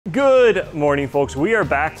Good morning, folks. We are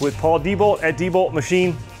back with Paul DeBolt at DeBolt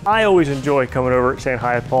Machine. I always enjoy coming over saying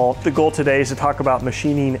hi to Paul. The goal today is to talk about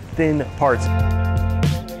machining thin parts.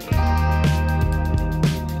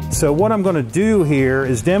 So what I'm going to do here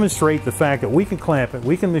is demonstrate the fact that we can clamp it,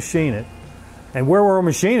 we can machine it, and where we're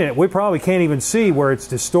machining it, we probably can't even see where it's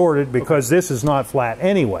distorted because this is not flat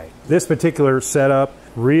anyway. This particular setup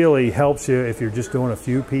really helps you if you're just doing a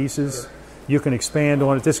few pieces. You can expand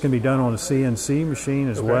on it. This can be done on a CNC machine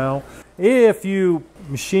as well. If you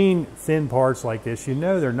machine thin parts like this, you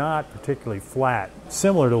know they're not particularly flat,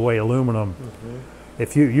 similar to the way aluminum.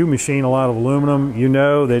 If you machine a lot of aluminum, you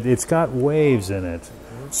know that it's got waves in it.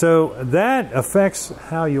 So that affects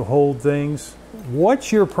how you hold things.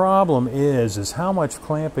 What your problem is how much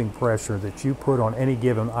clamping pressure that you put on any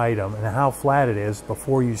given item and how flat it is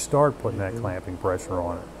before you start putting that clamping pressure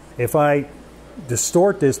on it. If I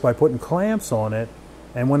distort this by putting clamps on it,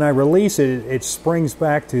 and when I release it, it springs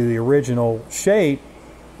back to the original shape,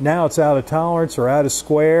 now it's out of tolerance or out of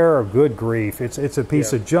square, or good grief, it's a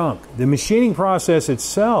piece of junk. The machining process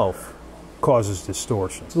itself causes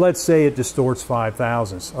distortion. So let's say it distorts 5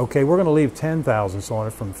 thousandths. Okay, we're going to leave 10 thousandths on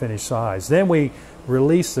it from finished size. Then we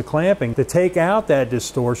release the clamping to take out that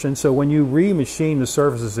distortion, so when you remachine the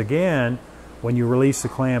surfaces again, when you release the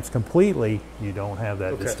clamps completely, you don't have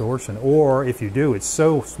that distortion. Or if you do, it's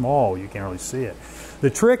so small you can't really see it.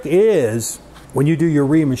 The trick is, when you do your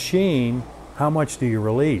remachine, how much do you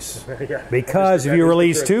release? Because if you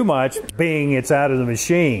release too much, bing, it's out of the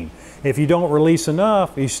machine. If you don't release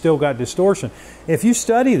enough, you still got distortion. If you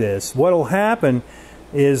study this, what will happen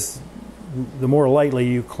is the more lightly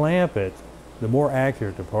you clamp it, the more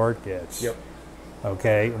accurate the part gets.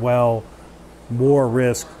 Okay, well, more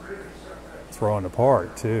risk throwing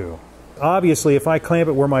apart too. Obviously, if I clamp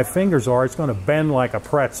it where my fingers are, it's going to bend like a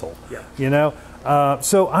pretzel. You know,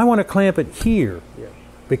 so I want to clamp it here.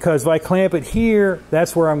 Because if I clamp it here,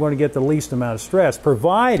 that's where I'm going to get the least amount of stress,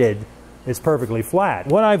 provided it's perfectly flat.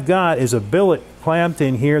 What I've got is a billet clamped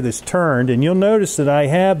in here that's turned, and you'll notice that I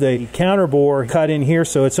have the counterbore cut in here,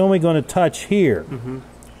 so it's only going to touch here.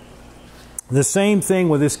 The same thing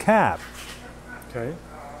with this cap.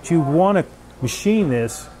 You want to machine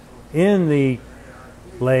this in the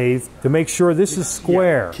lathe to make sure this is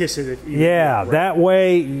square. That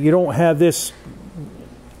way you don't have this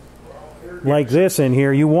like this in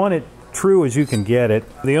here. You want it true as you can get it.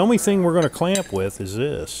 The only thing we're going to clamp with is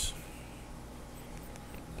this.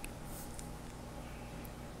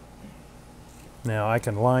 Now I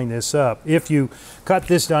can line this up. If you cut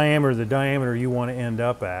this diameter, the diameter you want to end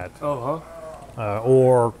up at,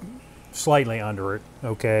 or slightly under it,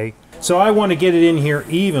 okay? So I want to get it in here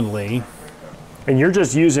evenly. And you're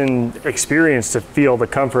just using experience to feel the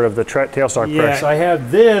comfort of the tailstock pressure. Yes, I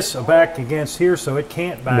have this back against here so it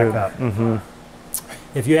can't back up.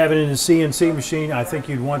 If you have it in a CNC machine, I think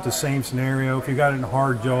you'd want the same scenario. If you got it in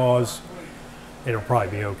hard jaws, it'll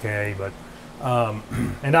probably be okay. But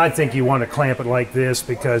and I think you want to clamp it like this,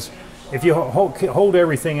 because if you hold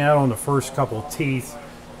everything out on the first couple of teeth,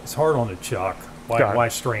 it's hard on the chuck. Why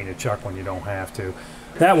strain a chuck when you don't have to?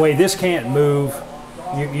 That way this can't move.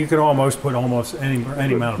 You can almost put any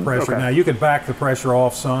amount of pressure. Now you can back the pressure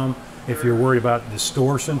off some if you're worried about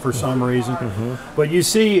distortion for some reason. But you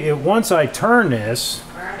see, once I turn this,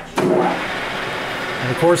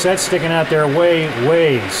 and of course that's sticking out there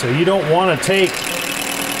ways, so you don't want to take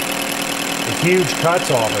the huge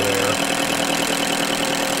cuts off of there.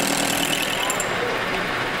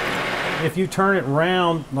 If you turn it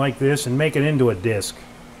round like this and make it into a disc,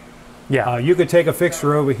 you could take a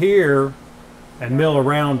fixture over here and mill a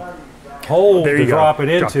round hole to drop it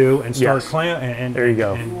into and start clamping,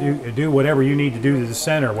 and do whatever you need to do to the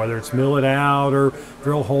center, whether it's mill it out or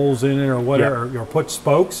drill holes in it or whatever, or put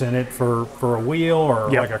spokes in it for a wheel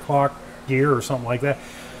or like a clock gear or something like that.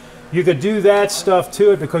 You could do that stuff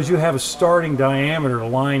to it because you have a starting diameter to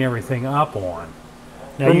line everything up on.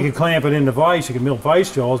 Now you can clamp it into vise, you can mill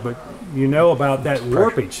vise jaws, but you know about that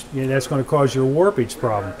warpage. That's going to cause your warpage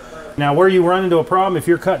problem. Now where you run into a problem, if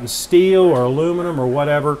you're cutting steel or aluminum or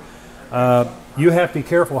whatever, you have to be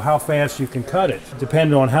careful how fast you can cut it,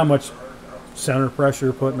 depending on how much center pressure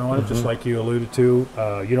you're putting on it, just like you alluded to.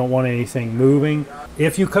 You don't want anything moving.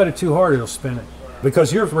 If you cut it too hard, it'll spin it,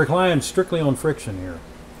 because you're relying strictly on friction here.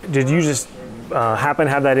 Did you just happen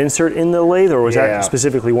to have that insert in the lathe, or was that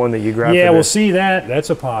specifically one that you grabbed? Well, see, that's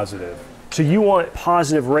a positive. So you want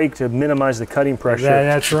positive rake to minimize the cutting pressure.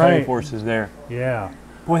 That's right. Cutting forces there.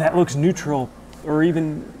 Boy, that looks neutral or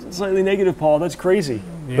even slightly negative, Paul. That's crazy.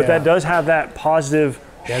 But that does have that positive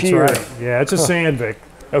shear. Right. It's a Sandvik.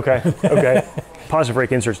 Okay. positive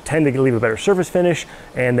rake inserts tend to leave a better surface finish,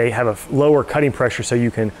 and they have a lower cutting pressure, so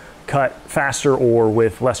you can cut faster or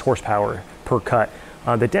with less horsepower per cut.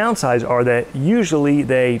 The downsides are that usually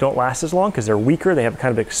they don't last as long because they're weaker. They have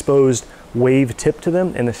kind of exposed wave tip to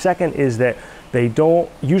them. And the second is that they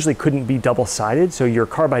usually couldn't be double-sided. So your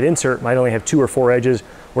carbide insert might only have 2 or 4 edges,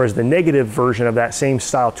 whereas the negative version of that same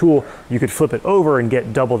style tool, you could flip it over and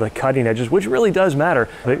get double the cutting edges, which really does matter.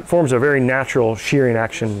 It forms a very natural shearing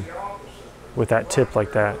action with that tip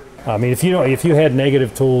like that. I mean, if you had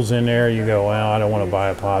negative tools in there, you go, well, I don't want to buy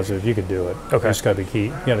a positive. You could do it. Okay. It's got to be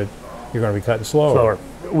key. You're going to be cutting slower.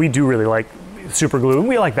 We do really like super glue, and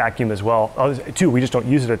we like vacuum as well too. We just don't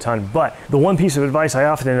use it a ton. But the one piece of advice I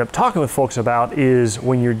often end up talking with folks about is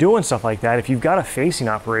when you're doing stuff like that, if you've got a facing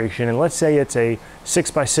operation, and let's say it's a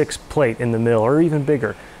 6x6 plate in the mill or even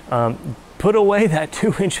bigger, put away that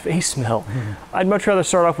 2-inch face mill. I'd much rather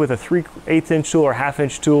start off with a 3/8 inch tool or 1/2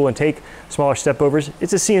 inch tool and take smaller step overs.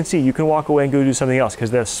 It's a CNC. You can walk away and go do something else,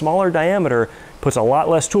 because the smaller diameter puts a lot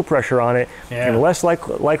less tool pressure on it and less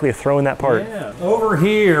likely of throwing that part. Yeah. Over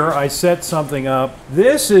here, I set something up.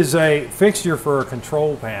 This is a fixture for a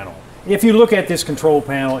control panel. If you look at this control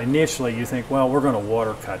panel initially, you think, well, we're going to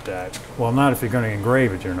water cut that. Well, not if you're going to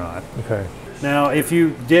engrave it, you're not. Okay. Now, if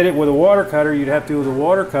you did it with a water cutter, you'd have to do with a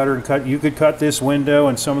water cutter and cut. You could cut this window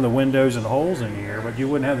and some of the windows and holes in here, but you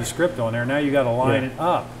wouldn't have the script on there. Now you got to line it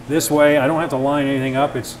up. This way, I don't have to line anything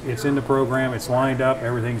up. It's in the program. It's lined up.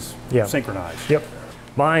 Everything's synchronized. Yep.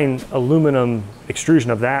 Mine aluminum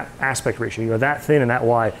extrusion of that aspect ratio, that thin and that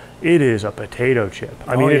wide, it is a potato chip.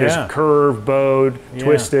 I mean, it is curved, bowed,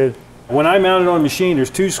 twisted. When I mount it on a machine,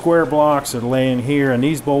 there's 2 square blocks that lay in here, and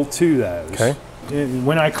these bolt to those. Okay.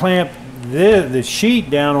 When I clamp the sheet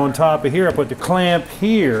down on top of here, I put the clamp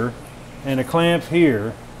here and a clamp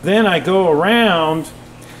here. Then I go around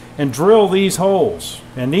and drill these holes.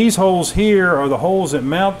 And these holes here are the holes that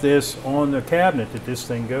mount this on the cabinet that this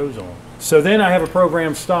thing goes on. So then I have a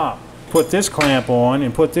program stop. Put this clamp on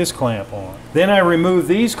and put this clamp on. Then I remove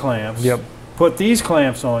these clamps, put these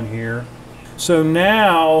clamps on here. So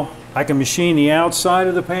now I can machine the outside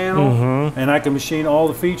of the panel, and I can machine all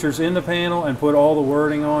the features in the panel and put all the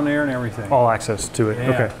wording on there and everything. All access to it.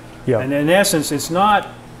 Okay. Yeah. And in essence, it's not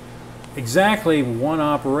exactly one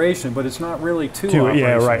operation, but it's not really two operations.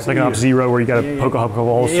 Yeah, right. It's like an Op-Zero where you got to poke a couple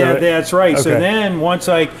holes through it. Yeah, that's right. Okay. So then once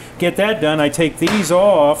I get that done, I take these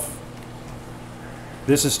off.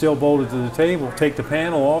 This is still bolted to the table. Take the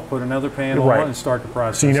panel off, put another panel on, and start the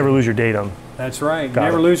process. So you never lose your datum. That's right. You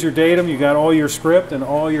never lose your datum. You got all your script and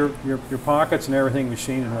all your pockets and everything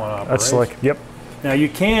machined in one operation. That's slick. Yep. Now you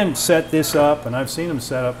can set this up, and I've seen them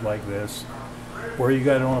set up like this, where you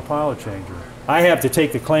got it on a pilot changer. I have to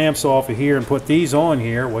take the clamps off of here and put these on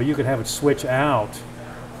here. Well, you could have it switch out,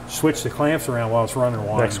 switch the clamps around while it's running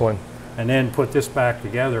one. Next one. And then put this back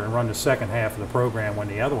together and run the second half of the program when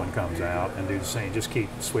the other one comes out and do the same. Just keep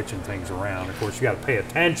switching things around. Of course, you got to pay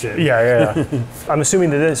attention. Yeah. I'm assuming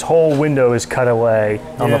that this whole window is cut away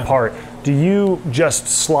on the part. Do you just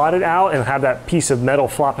slot it out and have that piece of metal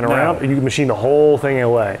flopping around, or you can machine the whole thing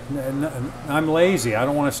away? I'm lazy. I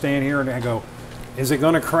don't want to stand here and go, is it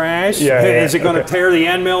going to crash? Is it going to tear the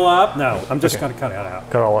end mill up? No, I'm just going to cut it out.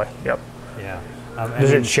 Cut it all the way. Yep. Yeah.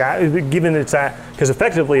 Does it shatter, given it's that, because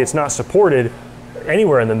effectively it's not supported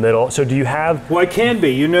anywhere in the middle, so do you have... Well, it can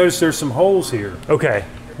be. You notice there's some holes here. Okay.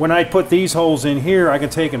 When I put these holes in here, I can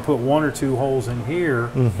take and put 1 or 2 holes in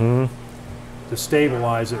here to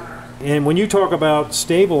stabilize it. And when you talk about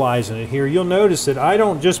stabilizing it here, you'll notice that I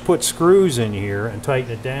don't just put screws in here and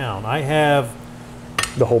tighten it down. I have...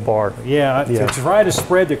 the whole bar. To try to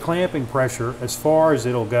spread the clamping pressure as far as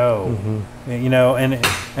it'll go. You know, and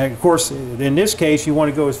of course, in this case, you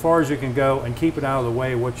want to go as far as you can go and keep it out of the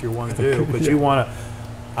way of what you want to do. But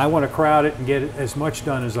I want to crowd it and get as much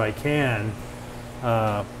done as I can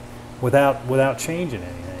without changing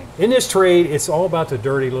anything. In this trade, it's all about the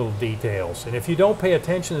dirty little details. And if you don't pay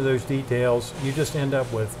attention to those details, you just end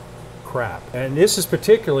up with crap. And this is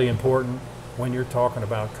particularly important when you're talking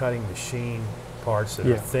about cutting machine parts that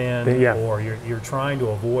are thin, or you're trying to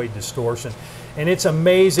avoid distortion. And it's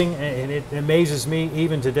amazing, and it amazes me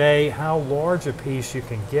even today, how large a piece you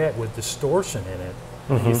can get with distortion in it.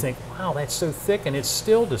 And you think, wow, that's so thick, and it's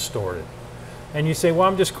still distorted. And you say, well,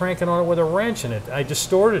 I'm just cranking on it with a wrench, and I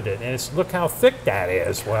distorted it, and look how thick that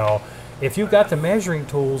is. Well, if you've got the measuring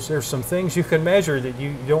tools, there's some things you can measure that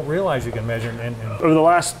you don't realize you can measure. And over the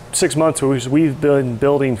last 6 months, we've been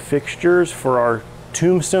building fixtures for our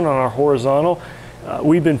tombstone on our horizontal.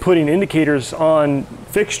 We've been putting indicators on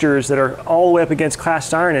fixtures that are all the way up against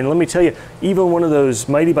cast iron, and let me tell you, even one of those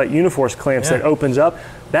Mighty Bite Uniforce clamps that opens up,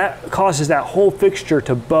 that causes that whole fixture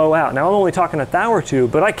to bow out. Now I'm only talking a thou or two,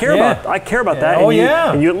 but I care about that. Oh,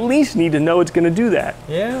 and you at least need to know it's going to do that.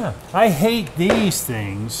 Yeah. I hate these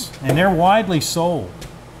things, and they're widely sold.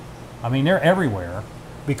 I mean, they're everywhere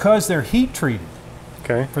because they're heat treated.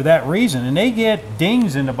 Okay. For that reason, and they get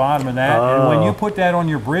dings in the bottom of that, and when you put that on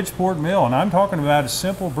your Bridgeport mill, and I'm talking about a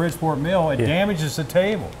simple Bridgeport mill, it damages the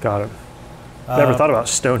table. Got it. Never thought about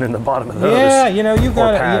stoning the bottom of those. Yeah, you know, you've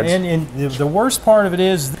got to, and the worst part of it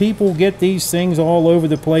is people get these things all over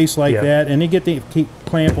the place like that, and they get the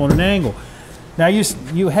clamp on an angle. Now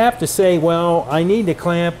you have to say, well, I need to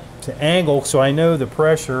clamp to angle so I know the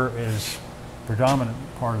pressure is predominant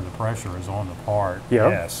part of the pressure is on the part.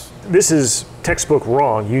 Yes. This is textbook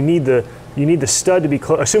wrong. You need the stud to be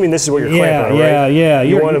close. Assuming this is what you're clamping, right? Yeah.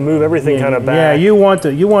 You want to move everything kind of back. Yeah, you want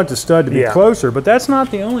the stud to be closer, but that's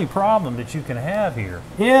not the only problem that you can have here.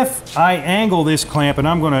 If I angle this clamp, and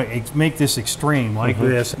I'm going to make this extreme like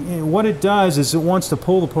this, what it does is it wants to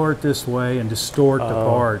pull the part this way and distort the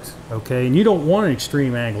part, okay? And you don't want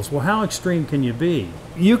extreme angles. Well, how extreme can you be?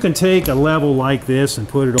 You can take a level like this and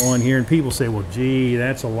put it on here, and people say, well, gee,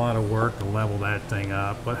 that's a lot of work to level that thing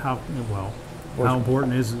up. But how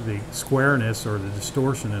important is the squareness or the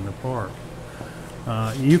distortion in the part?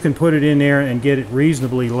 You can put it in there and get it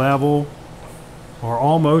reasonably level or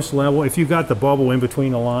almost level. If you've got the bubble in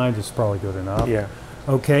between the lines, it's probably good enough. Yeah.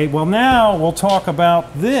 Okay, well now we'll talk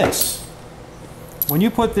about this. When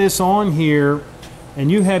you put this on here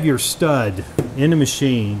and you have your stud in the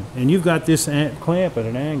machine and you've got this clamp at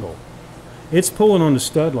an angle, it's pulling on the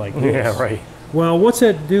stud like this. Yeah, right. Well, what's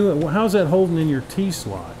that doing? How's that holding in your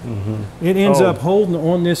T-slot? It ends up holding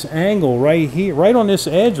on this angle right here, right on this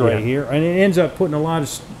edge right here, and it ends up putting a lot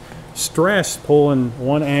of stress pulling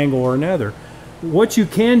one angle or another. What you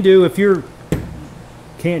can do if you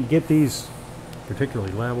can't get these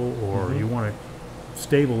particularly level or you want to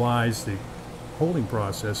stabilize the holding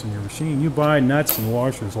process in your machine, you buy nuts and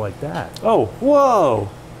washers like that. Oh, whoa!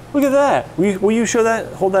 Look at that. Will you show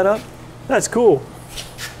that? Hold that up. That's cool.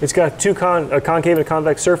 It's got a concave and a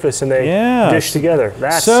convex surface, and they dish together.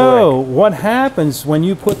 That's so slick. What happens when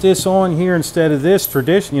you put this on here instead of this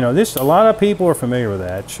tradition? You know, this a lot of people are familiar with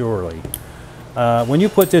that, surely. When you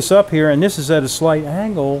put this up here, and this is at a slight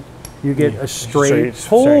angle, you get a straight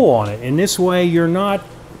pull on it. And this way, you're not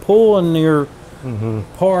pulling your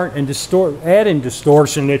part and adding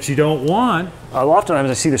distortion that you don't want. A lot of times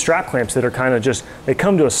I see the strap clamps that are kind of just, they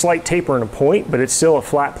come to a slight taper and a point, but it's still a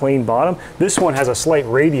flat plane bottom. This one has a slight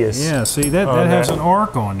radius. Yeah, see, that has an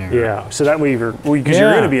arc on there. Yeah, so that way, because you're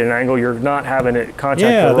going to be at an angle, you're not having it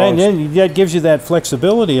contact the wrong. Then that gives you that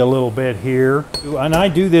flexibility a little bit here. And I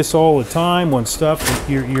do this all the time when stuff that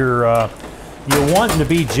you're wanting to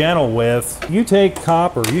be gentle with. You take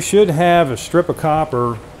copper, you should have a strip of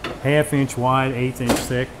copper 1/2 inch wide, 1/8 inch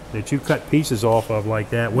thick that you cut pieces off of like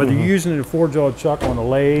that. Whether you're using a 4-jaw chuck on a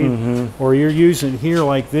lathe or you're using it here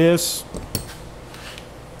like this.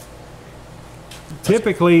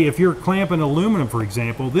 Typically, if you're clamping aluminum, for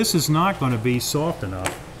example, this is not going to be soft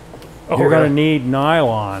enough. You're going to need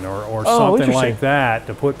nylon or something like that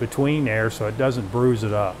to put between there so it doesn't bruise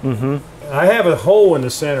it up. I have a hole in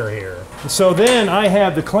the center here. So then I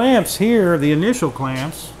have the clamps here, the initial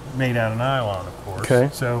clamps, made out of nylon, of course. Okay.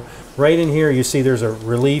 So right in here, you see there's a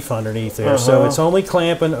relief underneath there. So it's only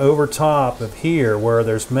clamping over top of here where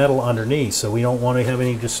there's metal underneath, so we don't want to have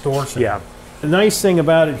any distortion. Yeah. The nice thing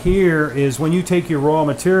about it here is when you take your raw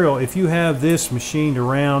material, if you have this machined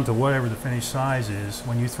around to whatever the finished size is,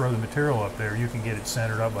 when you throw the material up there, you can get it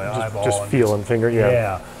centered up by eyeball. Just feel and finger,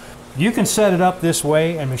 Yeah. You can set it up this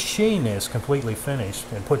way and machine this completely finished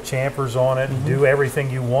and put chamfers on it and do everything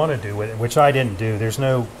you want to do with it, which I didn't do. There's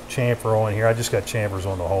no chamfer on here. I just got chamfers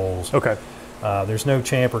on the holes. Okay. There's no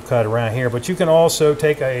chamfer cut around here, but you can also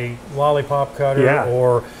take a lollipop cutter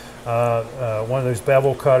or one of those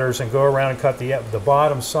bevel cutters and go around and cut the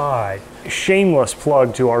bottom side. Shameless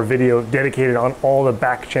plug to our video dedicated on all the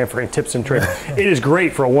back chamfering tips and tricks. It is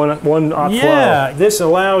great for a one-aught flow. Yeah, this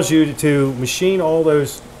allows you to machine all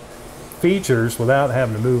those features without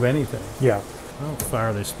having to move anything. Yeah. I'll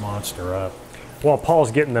fire this monster up. While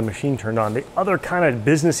Paul's getting the machine turned on, the other kind of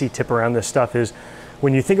businessy tip around this stuff is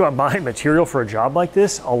when you think about buying material for a job like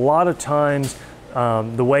this, a lot of times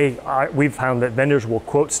the way we've found that vendors will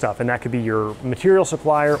quote stuff, and that could be your material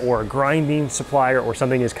supplier or a grinding supplier or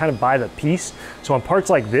something, is kind of by the piece. So on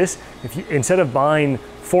parts like this, if you, instead of buying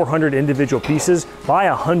 400 individual pieces, buy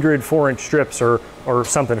 100 4-inch strips or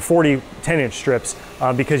something, 40 10-inch strips,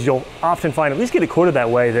 because you'll often find, at least get it quoted that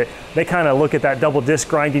way, that they kind of look at that double disc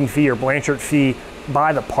grinding fee or Blanchard fee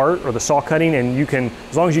by the part or the saw cutting, and you can,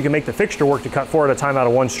 as long as you can make the fixture work to cut 4 at a time out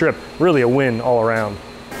of one strip, really a win all around.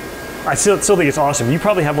 I still think it's awesome. You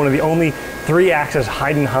probably have one of the only 3-axis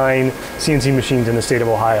Heidenhain CNC machines in the state of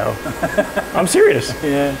Ohio. I'm serious.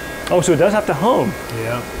 Yeah. Oh, so it does have to home.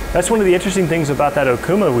 Yeah. That's one of the interesting things about that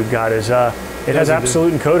Okuma we've got is it has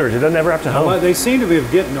absolute encoders. It doesn't ever have to home. Well, they seem to be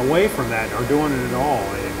getting away from that or doing it at all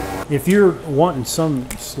anymore. If you're wanting some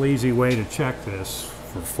sleazy way to check this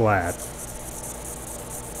for flat.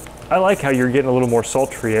 I like how you're getting a little more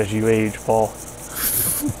sultry as you age, Paul.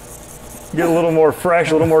 Get a little more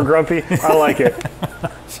fresh, a little more grumpy. I like it.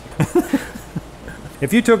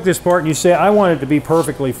 If you took this part and you say, I want it to be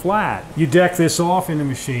perfectly flat, you deck this off in the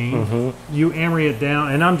machine, you emery it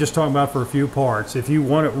down, and I'm just talking about for a few parts. If you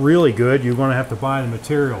want it really good, you're going to have to buy the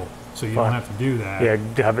material, so you don't have to do that. Yeah,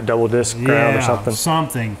 have it double disc ground or something.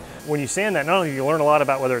 Something. When you sand that, not only do you learn a lot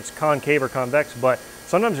about whether it's concave or convex, but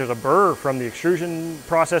sometimes there's a burr from the extrusion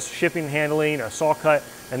process, shipping, handling, a saw cut,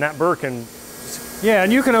 and that burr can... Yeah,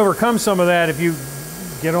 and you can overcome some of that if you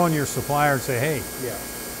get on your supplier and say, hey,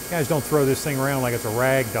 guys, don't throw this thing around like it's a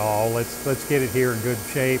rag doll. Let's get it here in good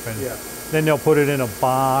shape, and then they'll put it in a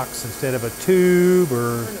box instead of a tube.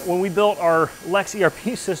 Or when we built our Lex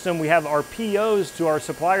ERP system, we have our POs to our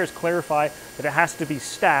suppliers clarify that it has to be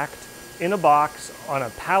stacked in a box on a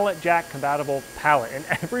pallet jack compatible pallet, and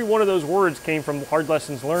every one of those words came from hard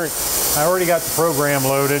lessons learned. I already got the program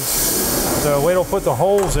loaded, so it'll put the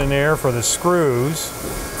holes in there for the screws.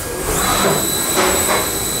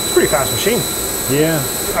 It's a pretty fast machine. Yeah.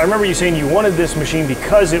 I remember you saying you wanted this machine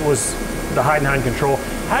because it was the Heidenhain control.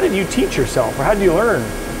 How did you teach yourself, or how did you learn?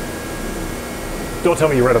 Don't tell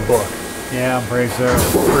me you read a book. Yeah, I'm pretty sure.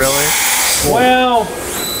 Really? Well,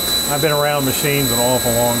 I've been around machines an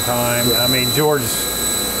awful long time. I mean, George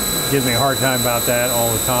gives me a hard time about that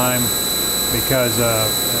all the time because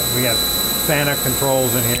we got FANUC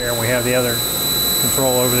controls in here, and we have the other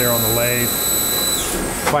control over there on the lathe.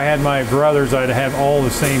 If I had my druthers, I'd have all the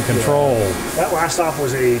same control. That last stop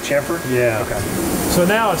was a chamfer? Yeah. Okay. So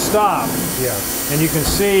now it's stopped. Yeah. And you can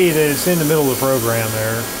see that it's in the middle of the program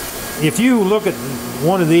there. If you look at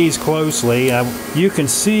one of these closely, you can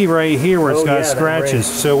see right here where it's got scratches.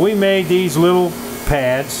 So we made these little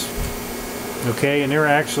pads, okay, and they're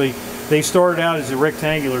actually, they started out as a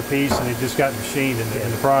rectangular piece and it just got machined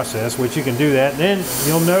in the process, which you can do that. And then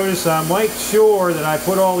you'll notice I make sure that I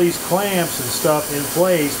put all these clamps and stuff in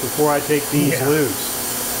place before I take these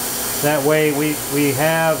loose. That way we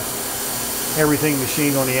have everything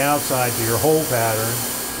machined on the outside to your hole pattern.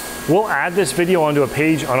 We'll add this video onto a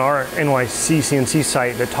page on our NYC CNC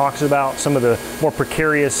site that talks about some of the more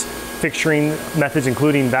precarious fixturing methods,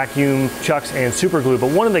 including vacuum chucks and super glue.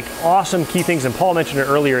 But one of the awesome key things, and Paul mentioned it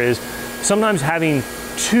earlier, is sometimes having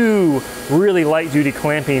 2 really light duty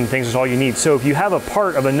clamping things is all you need. So if you have a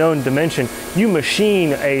part of a known dimension, you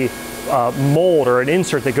machine a mold or an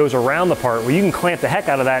insert that goes around the part where you can clamp the heck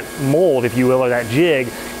out of that mold, if you will, or that jig,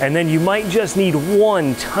 and then you might just need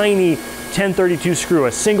one tiny 1032 screw.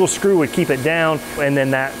 A single screw would keep it down, and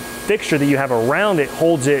then that fixture that you have around it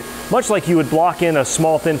holds it, much like you would block in a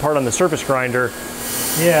small thin part on the surface grinder.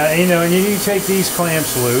 Yeah, you know, and you take these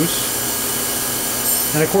clamps loose.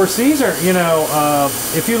 And of course these are, you know,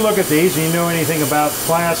 if you look at these and you know anything about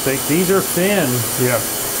plastic, these are thin. Yeah.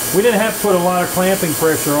 We didn't have to put a lot of clamping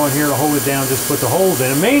pressure on here to hold it down, just put the holes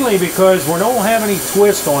in. And mainly because we don't have any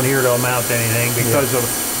twist on here to amount to anything because of,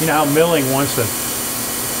 you know, how milling wants to,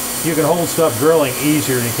 you can hold stuff drilling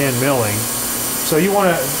easier than you can milling. So you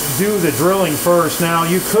want to do the drilling first. Now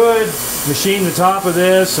you could machine the top of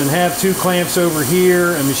this and have 2 clamps over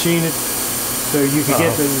here and machine it so you could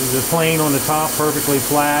get the plane on the top perfectly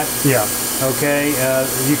flat. Yeah. Okay.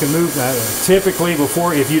 You can move typically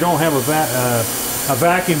before, if you don't have a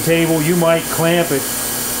vacuum table, you might clamp it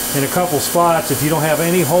in a couple spots if you don't have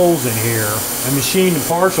any holes in here and machine the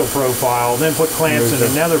partial profile, then put clamps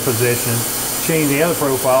in another position, change the other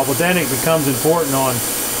profile, but then it becomes important on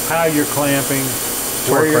how you're clamping,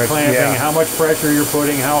 where you're clamping, how much pressure you're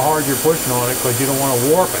putting, how hard you're pushing on it, because you don't want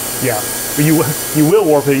to warp it. Yeah, but you will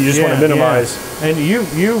warp it, you just want to minimize. Yeah. And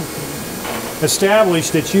you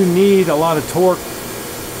established that you need a lot of torque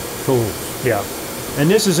tools. Yeah. And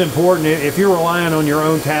this is important if you're relying on your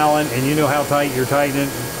own talent and you know how tight you're tightening,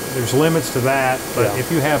 there's limits to that. But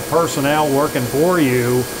if you have personnel working for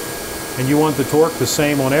you and you want the torque the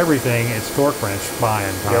same on everything, it's torque wrench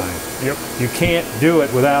buying time. Yep. You can't do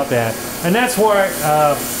it without that. And that's why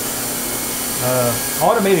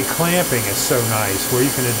automated clamping is so nice, where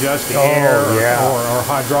you can adjust the air or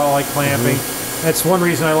hydraulic clamping. That's one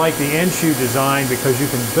reason I like the end shoe design, because you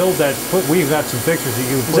can build that. We've got some pictures that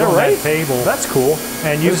you can put on that table. That's cool.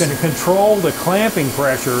 And you can control the clamping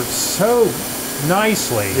pressure so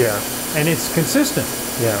nicely. Yeah. And it's consistent.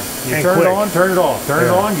 Yeah. You And turn quick. it on, turn it off. Turn it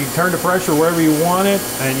Yeah. on, you turn the pressure wherever you want it,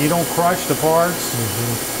 and you don't crush the parts.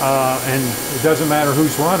 And it doesn't matter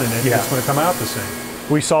who's running it, Yeah. it's going to come out the same.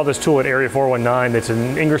 We saw this tool at Area 419. That's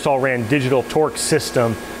an Ingersoll Rand digital torque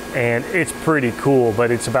system, and it's pretty cool,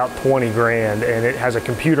 but it's about 20 grand, and it has a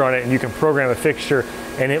computer on it, and you can program a fixture,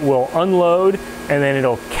 and it will unload, and then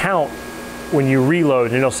it'll count when you reload,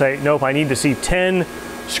 and it'll say, nope, I need to see 10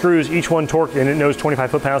 screws, each one torqued, and it knows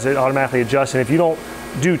 25 foot-pounds, it automatically adjusts, and if you don't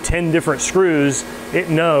do 10 different screws, it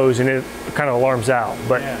knows, and it kind of alarms out,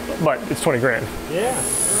 but it's 20 grand. Yeah.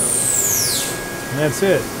 And that's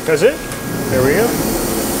it. That's it? There we go.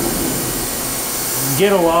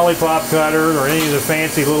 Get a lollipop cutter or any of the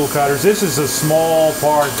fancy little cutters. This is a small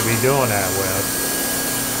part to be doing that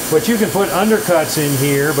with. But you can put undercuts in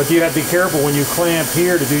here, but you have to be careful when you clamp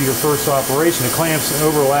here to do your first operation. The clamps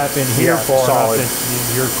overlap in here far enough that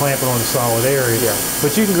you're clamping on a solid area. Yeah.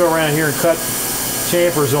 But you can go around here and cut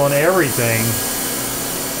chamfers on everything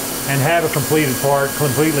and have a completed part,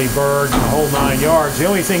 completely burred, the whole 9 yards. The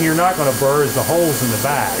only thing you're not going to burr is the holes in the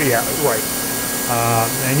back. Yeah, right.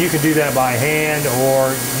 And you can do that by hand,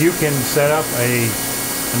 or you can set up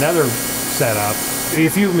another setup.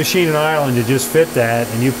 If you machine an island to just fit that,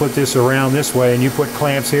 and you put this around this way, and you put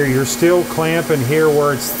clamps here, you're still clamping here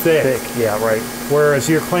where it's thick. Yeah, right. Whereas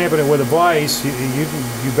you're clamping it with a vise,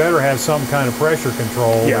 you better have some kind of pressure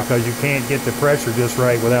control, because you can't get the pressure just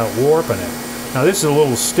right without warping it. Now this is a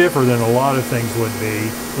little stiffer than a lot of things would be,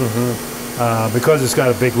 because it's got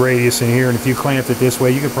a big radius in here, and if you clamped it this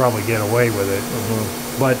way, you could probably get away with it.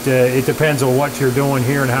 But it depends on what you're doing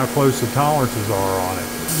here and how close the tolerances are on it.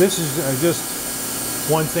 This is just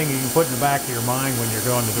one thing you can put in the back of your mind when you're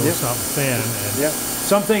going to do something thin. And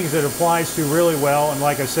some things that applies to really well, and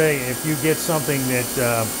like I say, if you get something that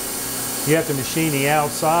you have to machine the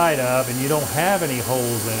outside of and you don't have any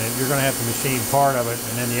holes in it, you're going to have to machine part of it,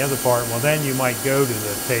 and then the other part, well, then you might go to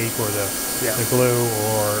the tape or the glue,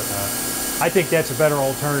 or I think that's a better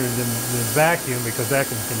alternative than vacuum, because that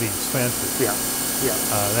can be expensive.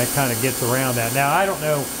 That kind of gets around that. Now, I don't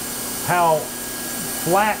know how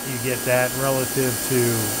flat you get that relative to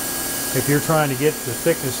if you're trying to get the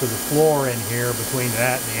thickness of the floor in here between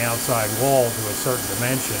that and the outside wall to a certain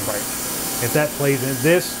dimension. If that plays in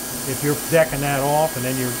this, if you're decking that off and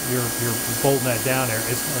then you're bolting that down there,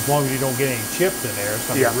 as long as you don't get any chips in there, it's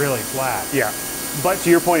going to be really flat. But to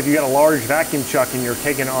your point, if you got a large vacuum chuck and you're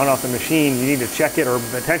taking it on off the machine, you need to check it or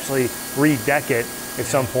potentially redeck it at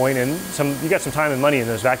some point, and you got some time and money in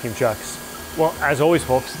those vacuum chucks. Well, as always,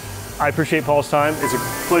 folks, I appreciate Paul's time. It's a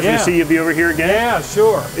pleasure to see you be over here again. Yeah,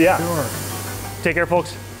 sure. Take care,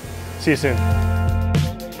 folks. See you soon.